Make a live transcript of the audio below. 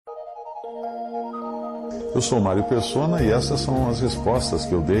Eu sou Mário Persona e essas são as respostas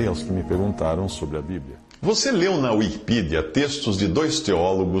que eu dei aos que me perguntaram sobre a Bíblia. Você leu na Wikipedia textos de dois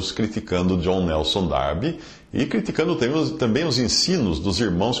teólogos criticando John Nelson Darby e criticando também os ensinos dos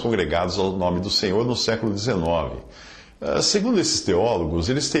irmãos congregados ao nome do Senhor no século XIX. Segundo esses teólogos,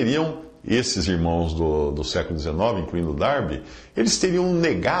 esses irmãos do século XIX, incluindo Darby, eles teriam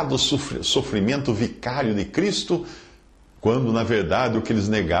negado o sofrimento vicário de Cristo, quando, na verdade, o que eles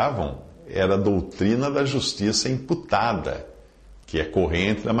negavam era a doutrina da justiça imputada, que é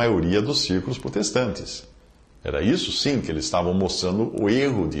corrente na maioria dos círculos protestantes. Era isso, sim, que eles estavam mostrando o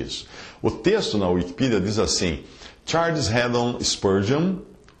erro disso. O texto na Wikipedia diz assim: Charles Haddon Spurgeon,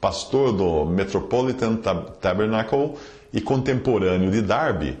 pastor do Metropolitan Tabernacle e contemporâneo de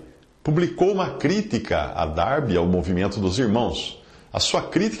Darby, publicou uma crítica a Darby e ao movimento dos irmãos. A sua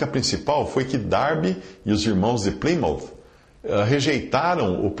crítica principal foi que Darby e os irmãos de Plymouth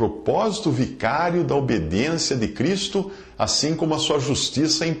rejeitaram o propósito vicário da obediência de Cristo, assim como a sua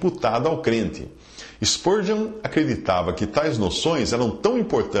justiça imputada ao crente. Spurgeon acreditava que tais noções eram tão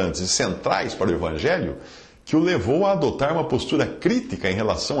importantes e centrais para o Evangelho que o levou a adotar uma postura crítica em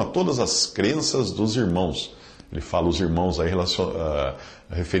relação a todas as crenças dos irmãos. Ele fala os irmãos aí,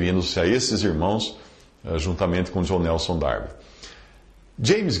 referindo-se a esses irmãos, juntamente com John Nelson Darby.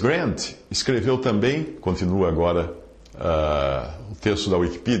 James Grant escreveu também, continua agora o texto da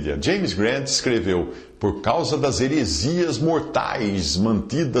Wikipedia, James Grant escreveu: por causa das heresias mortais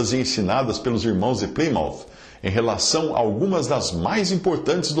mantidas e ensinadas pelos irmãos de Plymouth, em relação a algumas das mais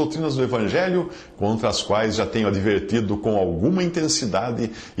importantes doutrinas do Evangelho, contra as quais já tenho advertido com alguma intensidade,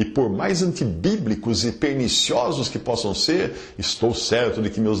 e por mais antibíblicos e perniciosos que possam ser, estou certo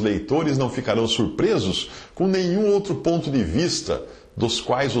de que meus leitores não ficarão surpresos com nenhum outro ponto de vista dos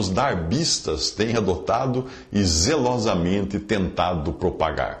quais os darbistas têm adotado e zelosamente tentado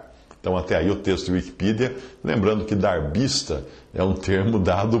propagar. Então, até aí o texto de Wikipedia, lembrando que darbista é um termo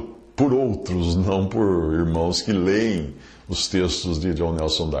dado por outros, não por irmãos que leem os textos de John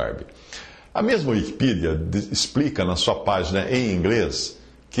Nelson Darby. A mesma Wikipedia explica na sua página em inglês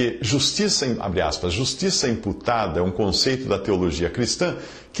que abre aspas, justiça imputada é um conceito da teologia cristã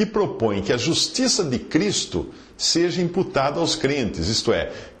que propõe que a justiça de Cristo seja imputada aos crentes, isto é,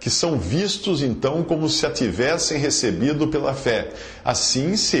 que são vistos então como se a tivessem recebido pela fé.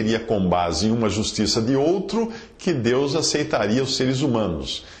 Assim, seria com base em uma justiça de outro que Deus aceitaria os seres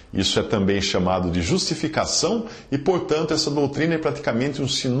humanos. Isso é também chamado de justificação e, portanto, essa doutrina é praticamente um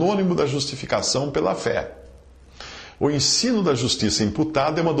sinônimo da justificação pela fé. O ensino da justiça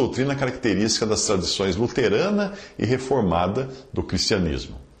imputada é uma doutrina característica das tradições luterana e reformada do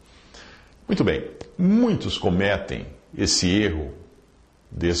cristianismo. Muito bem, muitos cometem esse erro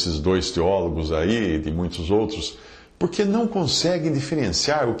desses dois teólogos aí e de muitos outros, porque não conseguem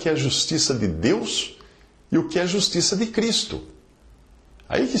diferenciar o que é a justiça de Deus e o que é a justiça de Cristo.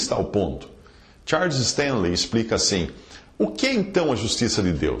 Aí que está o ponto. Charles Stanley explica assim: o que é então a justiça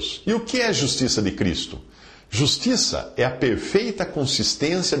de Deus? E o que é a justiça de Cristo? Justiça é a perfeita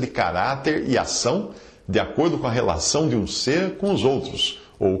consistência de caráter e ação de acordo com a relação de um ser com os outros,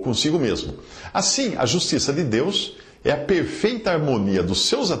 ou consigo mesmo. Assim, a justiça de Deus é a perfeita harmonia dos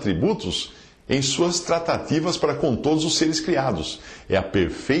seus atributos em suas tratativas para com todos os seres criados. É a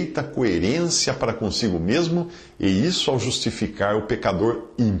perfeita coerência para consigo mesmo, e isso ao justificar o pecador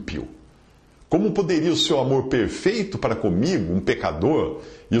ímpio. Como poderia o seu amor perfeito para comigo, um pecador,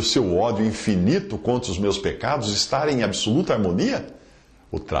 e o seu ódio infinito contra os meus pecados estarem em absoluta harmonia?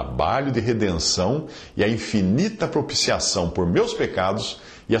 O trabalho de redenção e a infinita propiciação por meus pecados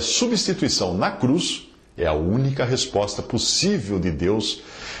e a substituição na cruz é a única resposta possível de Deus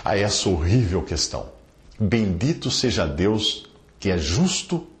a essa horrível questão. Bendito seja Deus, que é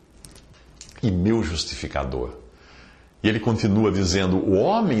justo e meu justificador. E ele continua dizendo: o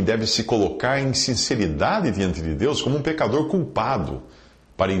homem deve se colocar em sinceridade diante de Deus como um pecador culpado,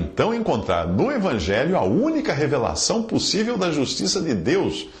 para então encontrar no Evangelho a única revelação possível da justiça de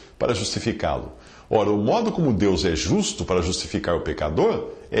Deus para justificá-lo. Ora, o modo como Deus é justo para justificar o pecador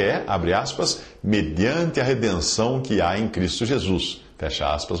é, abre aspas, mediante a redenção que há em Cristo Jesus.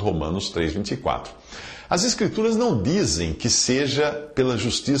 Fecha aspas, Romanos 3,24. As Escrituras não dizem que seja pela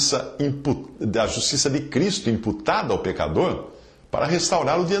justiça de Cristo imputada ao pecador para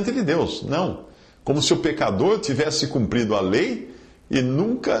restaurá-lo diante de Deus. Não. Como se o pecador tivesse cumprido a lei e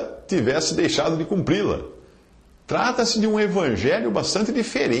nunca tivesse deixado de cumpri-la. Trata-se de um evangelho bastante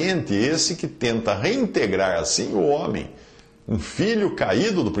diferente, esse que tenta reintegrar assim o homem, um filho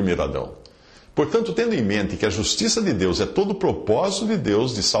caído do primeiro Adão. Portanto, tendo em mente que a justiça de Deus é todo o propósito de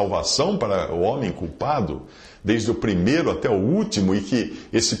Deus de salvação para o homem culpado, desde o primeiro até o último, e que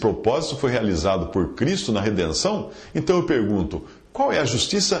esse propósito foi realizado por Cristo na redenção, então eu pergunto, qual é a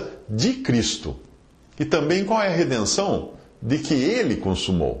justiça de Cristo? E também qual é a redenção de que Ele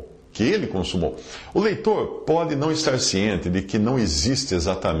consumou? O leitor pode não estar ciente de que não existe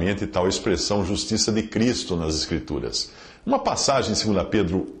exatamente tal expressão justiça de Cristo nas Escrituras. Uma passagem em 2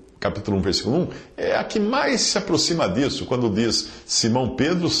 Pedro, capítulo 1, versículo 1, é a que mais se aproxima disso, quando diz: Simão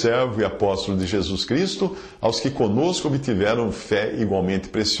Pedro, servo e apóstolo de Jesus Cristo, aos que conosco obtiveram fé igualmente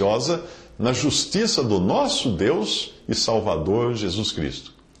preciosa na justiça do nosso Deus e Salvador Jesus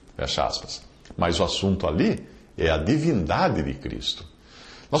Cristo. Fecha aspas. Mas o assunto ali é a divindade de Cristo.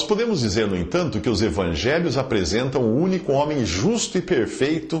 Nós podemos dizer, no entanto, que os evangelhos apresentam o único homem justo e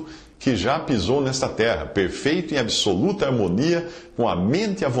perfeito que já pisou nesta terra, perfeito em absoluta harmonia com a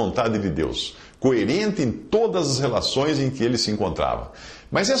mente e a vontade de Deus, coerente em todas as relações em que ele se encontrava.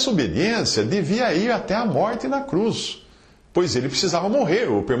 Mas essa obediência devia ir até a morte na cruz, pois ele precisava morrer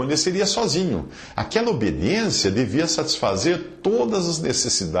ou permaneceria sozinho. Aquela obediência devia satisfazer todas as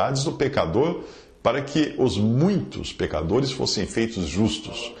necessidades do pecador para que os muitos pecadores fossem feitos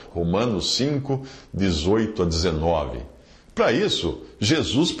justos. Romanos 5, 18 a 19. Para isso,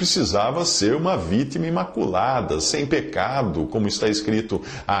 Jesus precisava ser uma vítima imaculada, sem pecado, como está escrito: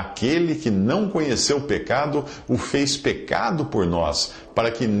 aquele que não conheceu o pecado, o fez pecado por nós,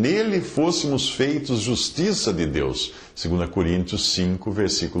 para que nele fôssemos feitos justiça de Deus. 2 Coríntios 5,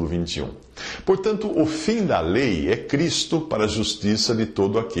 versículo 21. Portanto, o fim da lei é Cristo para a justiça de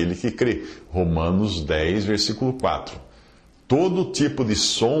todo aquele que crê. Romanos 10, versículo 4. Todo tipo de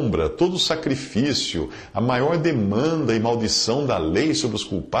sombra, todo sacrifício, a maior demanda e maldição da lei sobre os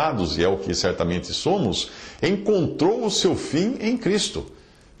culpados, e é o que certamente somos, encontrou o seu fim em Cristo.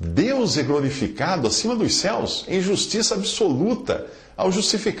 Deus é glorificado acima dos céus, em justiça absoluta, ao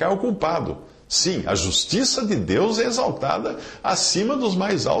justificar o culpado. Sim, a justiça de Deus é exaltada acima dos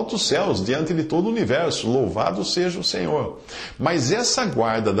mais altos céus, diante de todo o universo. Louvado seja o Senhor. Mas essa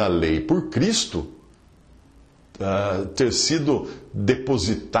guarda da lei por Cristo ter sido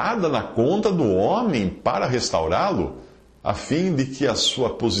depositada na conta do homem para restaurá-lo, a fim de que a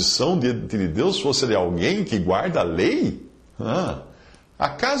sua posição diante de Deus fosse de alguém que guarda a lei?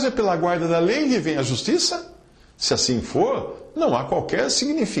 Acaso é pela guarda da lei que vem a justiça? Se assim for, não há qualquer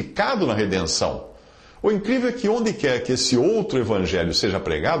significado na redenção. O incrível é que onde quer que esse outro evangelho seja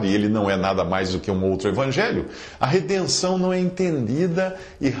pregado, e ele não é nada mais do que um outro evangelho, a redenção não é entendida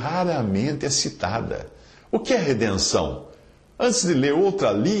e raramente é citada. O que é redenção? Antes de ler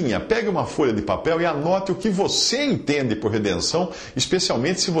outra linha, pegue uma folha de papel e anote o que você entende por redenção,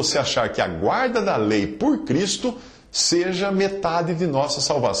 especialmente se você achar que a guarda da lei por Cristo seja metade de nossa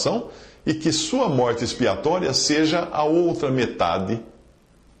salvação e que sua morte expiatória seja a outra metade.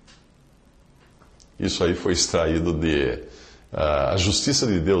 Isso aí foi extraído de A Justiça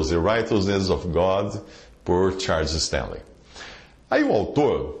de Deus, The Righteousness of God, por Charles Stanley. Aí o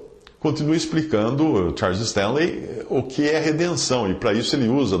autor continua explicando, Charles Stanley, o que é redenção, e para isso ele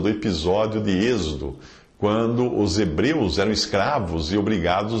usa do episódio de Êxodo, quando os hebreus eram escravos e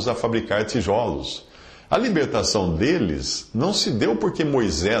obrigados a fabricar tijolos. A libertação deles não se deu porque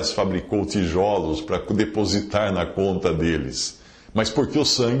Moisés fabricou tijolos para depositar na conta deles, mas porque o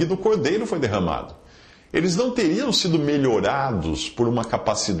sangue do cordeiro foi derramado. Eles não teriam sido melhorados por uma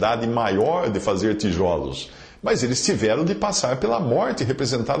capacidade maior de fazer tijolos, mas eles tiveram de passar pela morte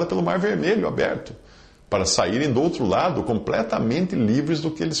representada pelo Mar Vermelho aberto, para saírem do outro lado completamente livres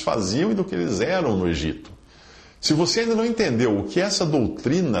do que eles faziam e do que eles eram no Egito. Se você ainda não entendeu o que é essa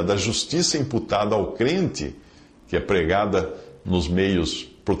doutrina da justiça imputada ao crente, que é pregada nos meios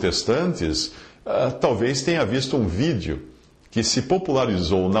protestantes, talvez tenha visto um vídeo que se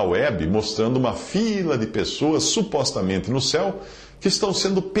popularizou na web mostrando uma fila de pessoas supostamente no céu que estão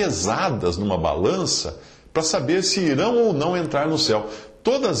sendo pesadas numa balança para saber se irão ou não entrar no céu.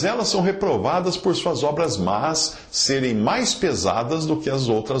 Todas elas são reprovadas por suas obras más serem mais pesadas do que as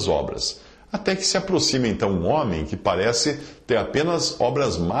outras obras. Até que se aproxima então um homem que parece ter apenas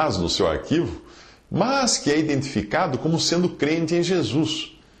obras más no seu arquivo, mas que é identificado como sendo crente em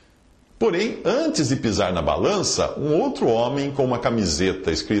Jesus. Porém, antes de pisar na balança, um outro homem com uma camiseta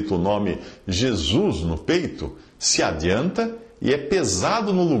escrito o nome Jesus no peito se adianta e é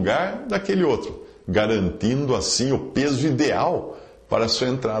pesado no lugar daquele outro, garantindo assim o peso ideal para a sua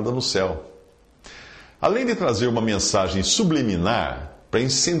entrada no céu. Além de trazer uma mensagem subliminar para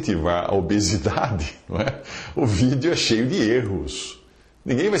incentivar a obesidade, não é? O vídeo é cheio de erros.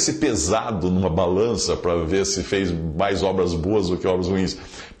 Ninguém vai ser pesado numa balança para ver se fez mais obras boas do que obras ruins.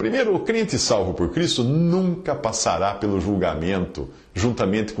 Primeiro, o crente salvo por Cristo nunca passará pelo julgamento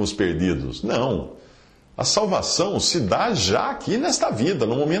juntamente com os perdidos. Não. A salvação se dá já aqui nesta vida,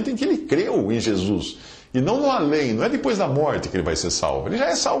 no momento em que ele creu em Jesus. E não no além, não é depois da morte que ele vai ser salvo. Ele já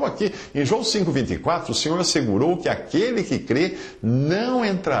é salvo aqui. Em João 5,24, o Senhor assegurou que aquele que crê não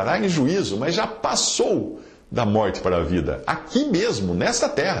entrará em juízo, mas já passou da morte para a vida, aqui mesmo, nesta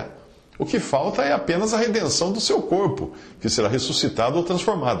terra. O que falta é apenas a redenção do seu corpo, que será ressuscitado ou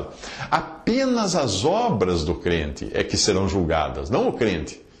transformado. Apenas as obras do crente é que serão julgadas, não o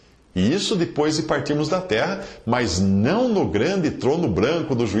crente. E isso depois de partirmos da terra, mas não no grande trono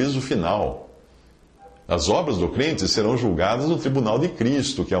branco do juízo final. As obras do crente serão julgadas no tribunal de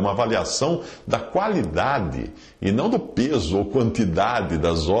Cristo, que é uma avaliação da qualidade e não do peso ou quantidade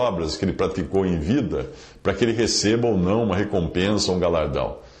das obras que ele praticou em vida, para que ele receba ou não uma recompensa ou um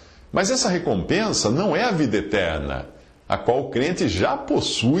galardão. Mas essa recompensa não é a vida eterna, a qual o crente já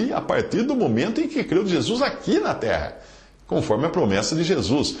possui a partir do momento em que creu em Jesus aqui na terra, conforme a promessa de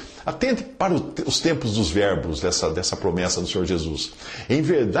Jesus. Atente para os tempos dos verbos dessa promessa do Senhor Jesus. Em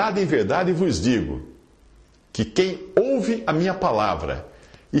verdade vos digo, que quem ouve a minha palavra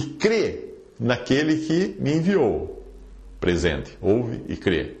e crê naquele que me enviou, presente, ouve e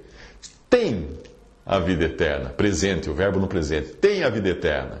crê, tem a vida eterna, presente, o verbo no presente, tem a vida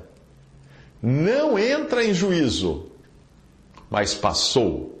eterna. Não entra em juízo, mas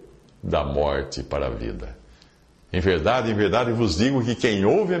passou da morte para a vida. Em verdade vos digo que quem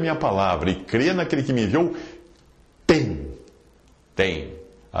ouve a minha palavra e crê naquele que me enviou, tem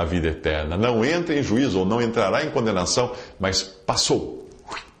a vida eterna. Não entra em juízo ou não entrará em condenação, mas passou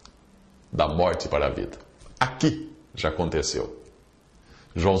da morte para a vida. Aqui já aconteceu.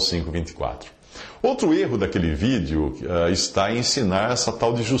 João 5,24. Outro erro daquele vídeo está em ensinar essa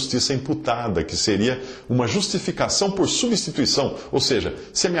tal de justiça imputada, que seria uma justificação por substituição. Ou seja,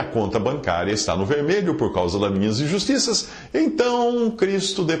 se a minha conta bancária está no vermelho por causa das minhas injustiças, então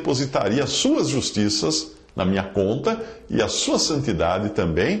Cristo depositaria suas justiças na minha conta e a sua santidade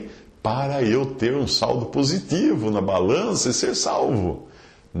também, para eu ter um saldo positivo na balança e ser salvo.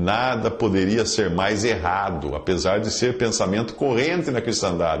 Nada poderia ser mais errado, apesar de ser pensamento corrente na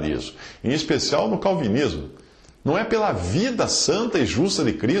cristandade isso, em especial no calvinismo. Não é pela vida santa e justa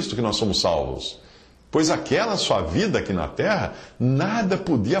de Cristo que nós somos salvos, pois aquela sua vida aqui na terra nada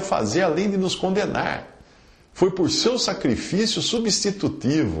podia fazer além de nos condenar. Foi por seu sacrifício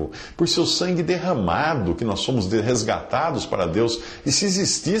substitutivo, por seu sangue derramado, que nós somos resgatados para Deus. E se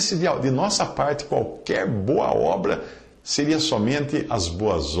existisse de nossa parte qualquer boa obra, seria somente as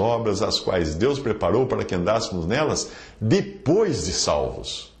boas obras as quais Deus preparou para que andássemos nelas depois de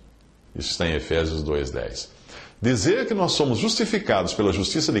salvos. Isso está em Efésios 2:10. Dizer que nós somos justificados pela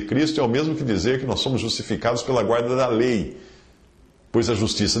justiça de Cristo é o mesmo que dizer que nós somos justificados pela guarda da lei. Pois a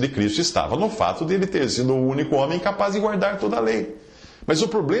justiça de Cristo estava no fato de ele ter sido o único homem capaz de guardar toda a lei. Mas o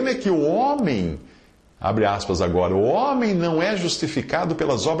problema é que o homem, abre aspas agora, o homem não é justificado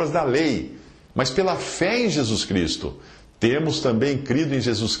pelas obras da lei, mas pela fé em Jesus Cristo. Temos também crido em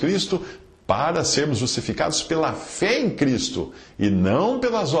Jesus Cristo para sermos justificados pela fé em Cristo, e não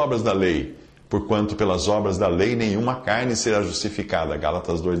pelas obras da lei, porquanto pelas obras da lei nenhuma carne será justificada.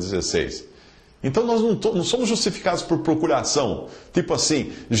 Gálatas 2,16. Então nós não somos justificados por procuração. Tipo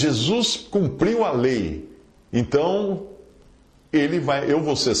assim, Jesus cumpriu a lei, então eu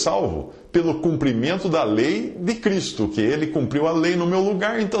vou ser salvo pelo cumprimento da lei de Cristo, que ele cumpriu a lei no meu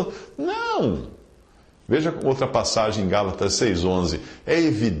lugar. Então, não! Veja outra passagem em Gálatas 6,11. É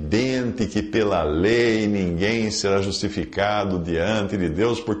evidente que pela lei ninguém será justificado diante de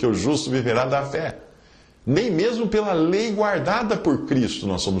Deus, porque o justo viverá da fé. Nem mesmo pela lei guardada por Cristo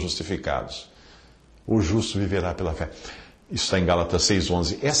nós somos justificados. O justo viverá pela fé. Isso está em Gálatas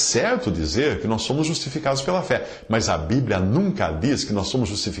 6,11. É certo dizer que nós somos justificados pela fé, mas a Bíblia nunca diz que nós somos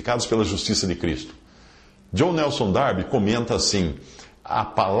justificados pela justiça de Cristo. John Nelson Darby comenta assim: a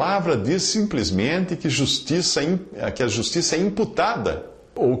palavra diz simplesmente que a justiça é imputada,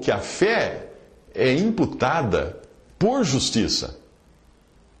 ou que a fé é imputada por justiça,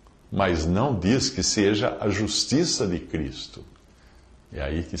 mas não diz que seja a justiça de Cristo. É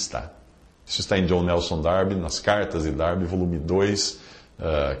aí que está. Isso está em John Nelson Darby, nas Cartas de Darby, volume 2,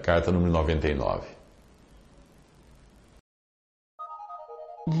 carta número 99.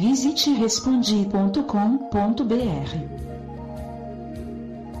 Visite respondi.com.br.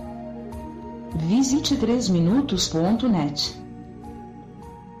 Visite 3minutos.net.